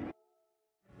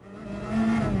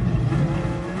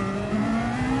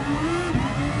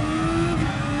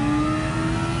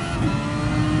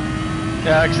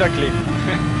 Yeah, exactly.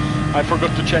 I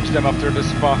forgot to change them after the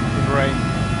Spa in rain.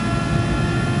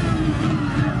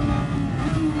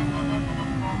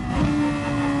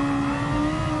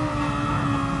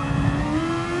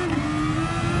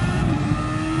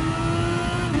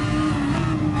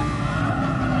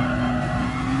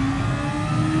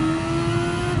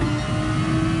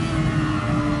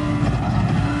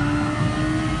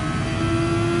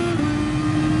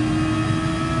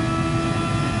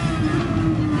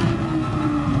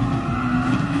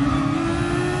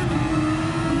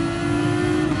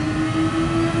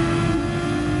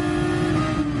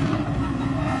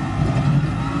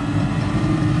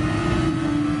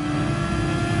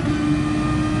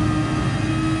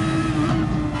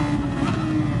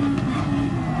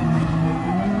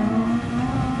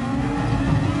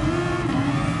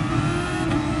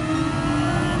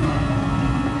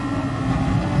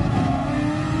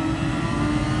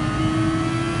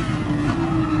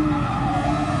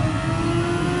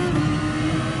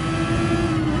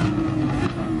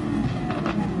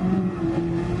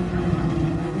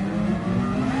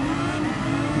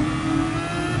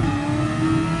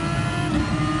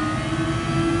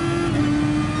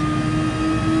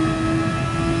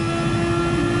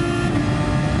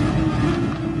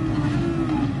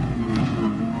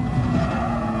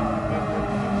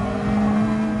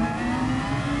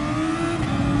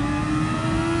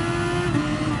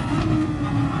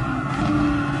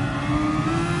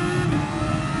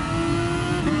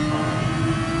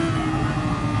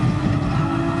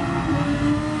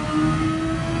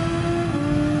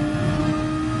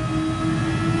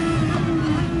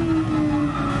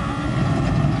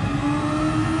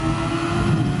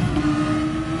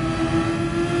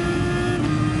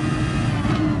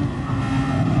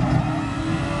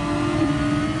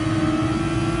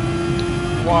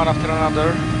 One after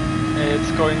another.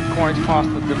 It's going quite fast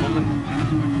at the moment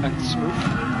and smooth.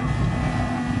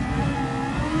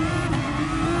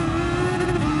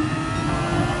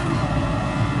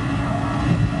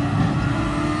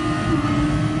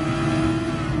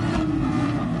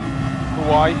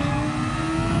 Wide.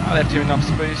 I left him enough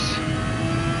space.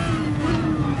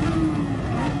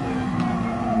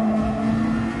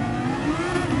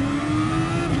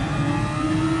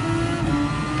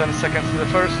 Seconds to the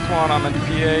first one, I'm at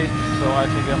P8, so I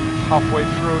think I'm halfway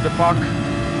through the pack.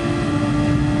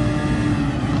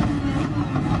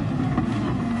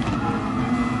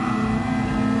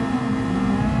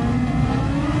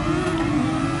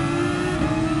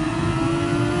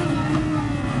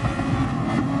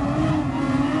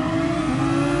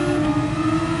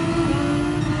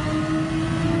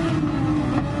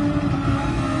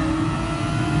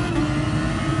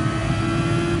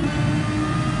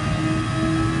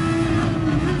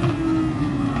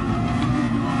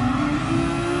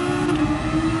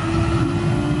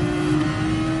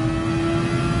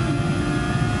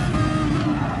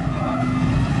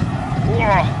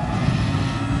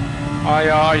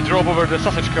 I drove over the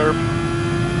sausage curb,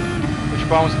 which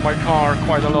bounced my car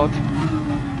quite a lot.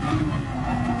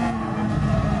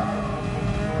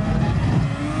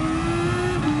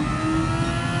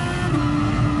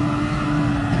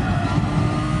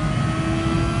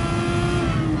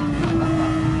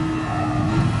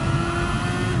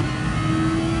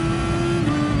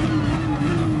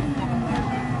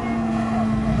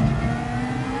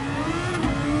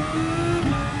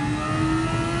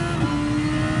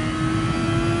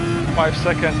 5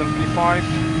 seconds and P5.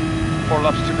 4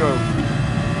 laps to go.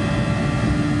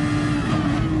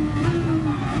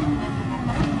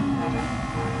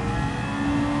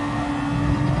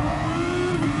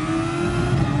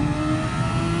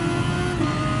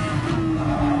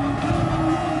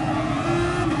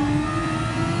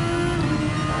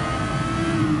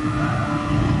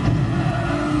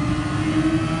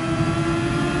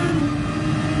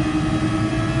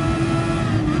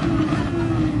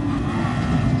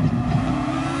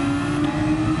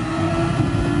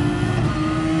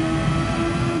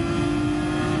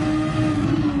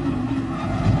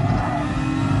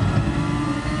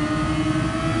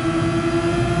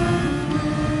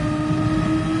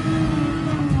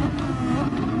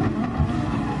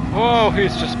 Oh,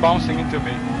 he's just bouncing into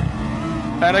me.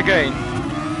 And again.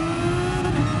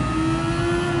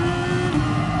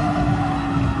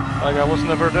 Like I was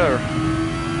never there.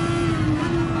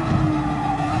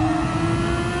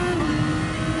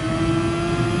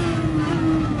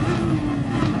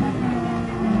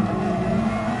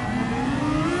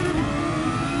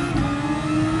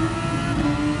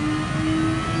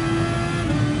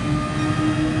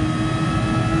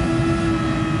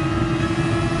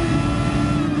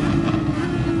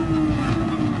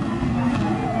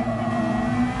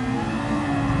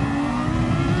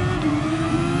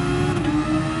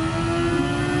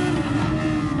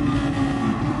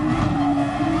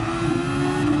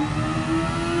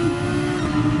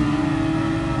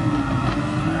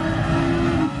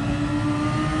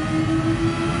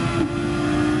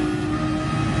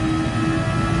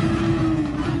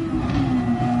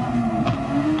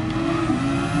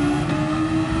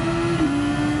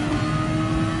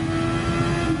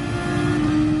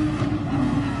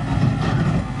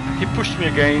 Pushed me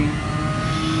again,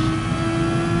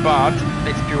 but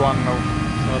it's P1 now,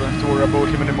 so I don't have to worry about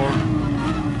him anymore.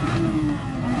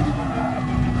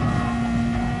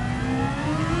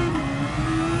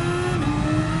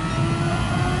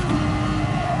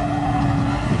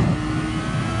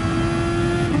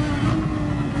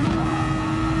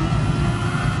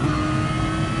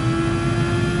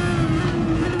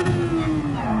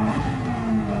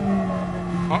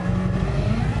 Oh.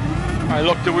 I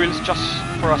locked the wheels just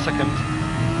for a second and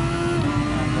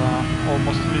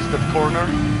almost missed that corner.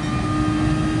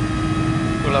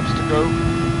 2 laps to go.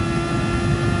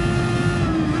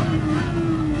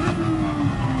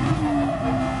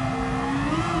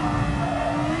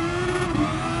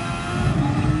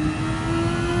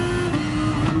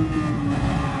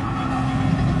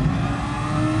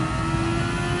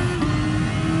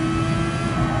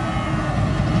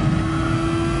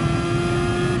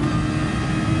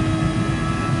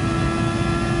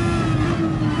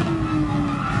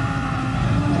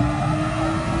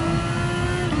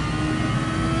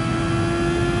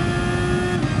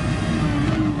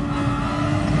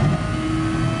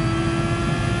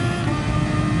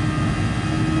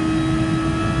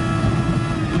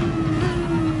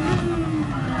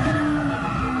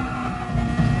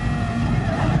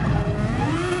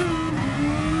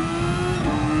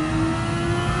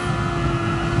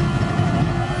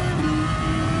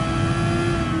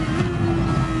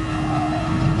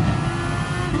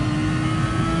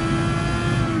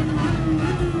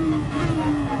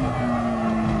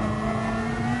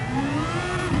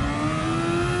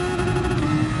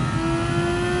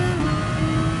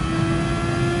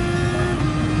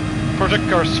 Project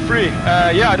Cars Free.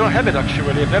 Yeah, I don't have it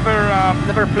actually. I've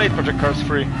never played Project Cars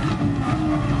Free.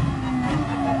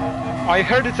 I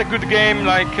heard it's a good game,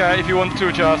 like if you want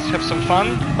to just have some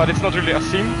fun, but it's not really a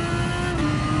sim.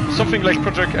 Something like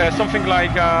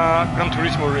Gran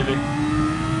Turismo, really.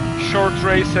 Short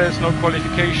races, no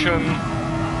qualification.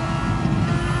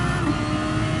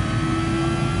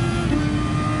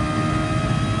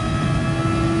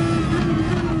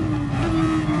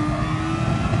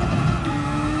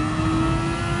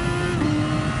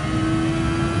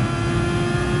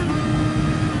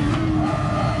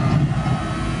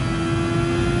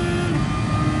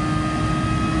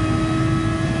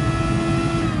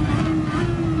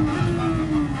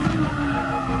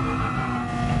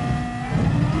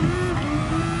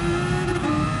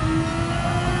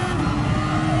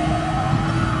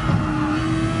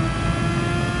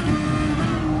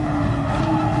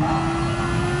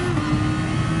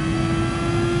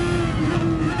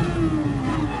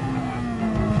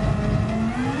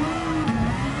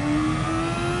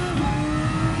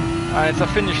 It's a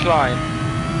finish line.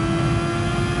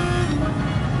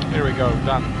 Here we go,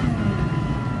 done.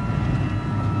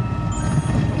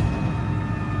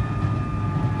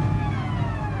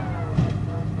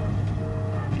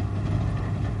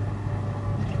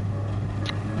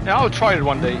 Yeah, I'll try it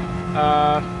one day.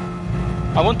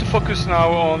 I want to focus now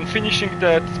on finishing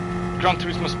that Gran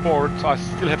Turismo Sport. I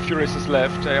still have few races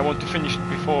left. I want to finish it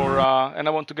before, and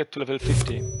I want to get to level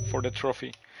 50 for the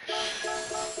trophy.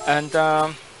 And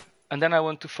then I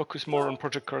want to focus more on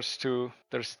Project Cars 2.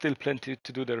 There's still plenty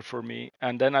to do there for me.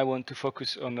 And then I want to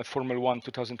focus on the Formula 1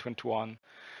 2021.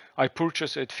 I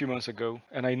purchased it a few months ago,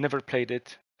 and I never played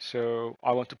it. So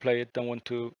I want to play it. Don't want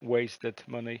to waste that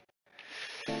money.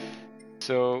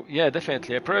 So yeah,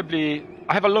 definitely.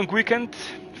 I have a long weekend,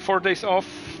 4 days off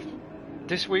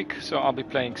this week, so I'll be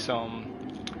playing some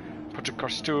Project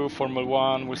Cars 2, Formula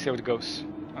 1. We'll see how it goes.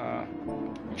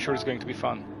 I'm sure it's going to be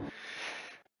fun.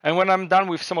 And when I'm done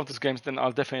with some of those games, then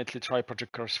I'll definitely try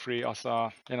Project Cars 3 as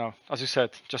as you said,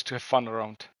 just to have fun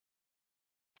around.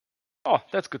 Oh,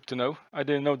 that's good to know. I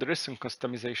didn't know there is some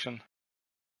customization.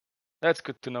 That's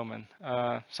good to know, man.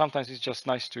 Sometimes it's just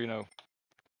nice to,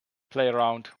 play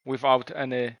around without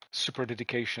any super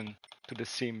dedication to the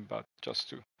sim, but just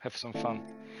to have some fun.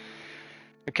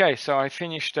 Okay, so I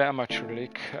finished the amateur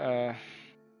league.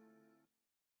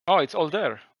 Oh, it's all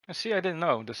there. See, I didn't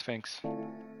know those things.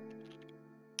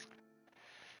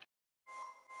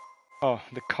 Oh,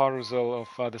 the carousel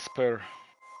of the spur.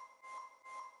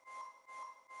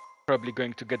 Probably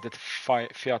going to get that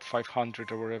Fiat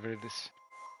 500 or whatever it is.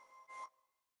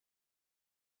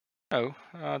 Oh,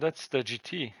 that's the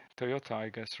GT Toyota, I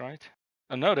guess, right?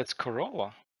 Oh no, that's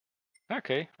Corolla.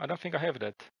 Okay, I don't think I have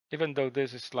that. Even though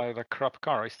this is like a crap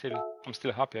car, I'm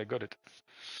still happy I got it.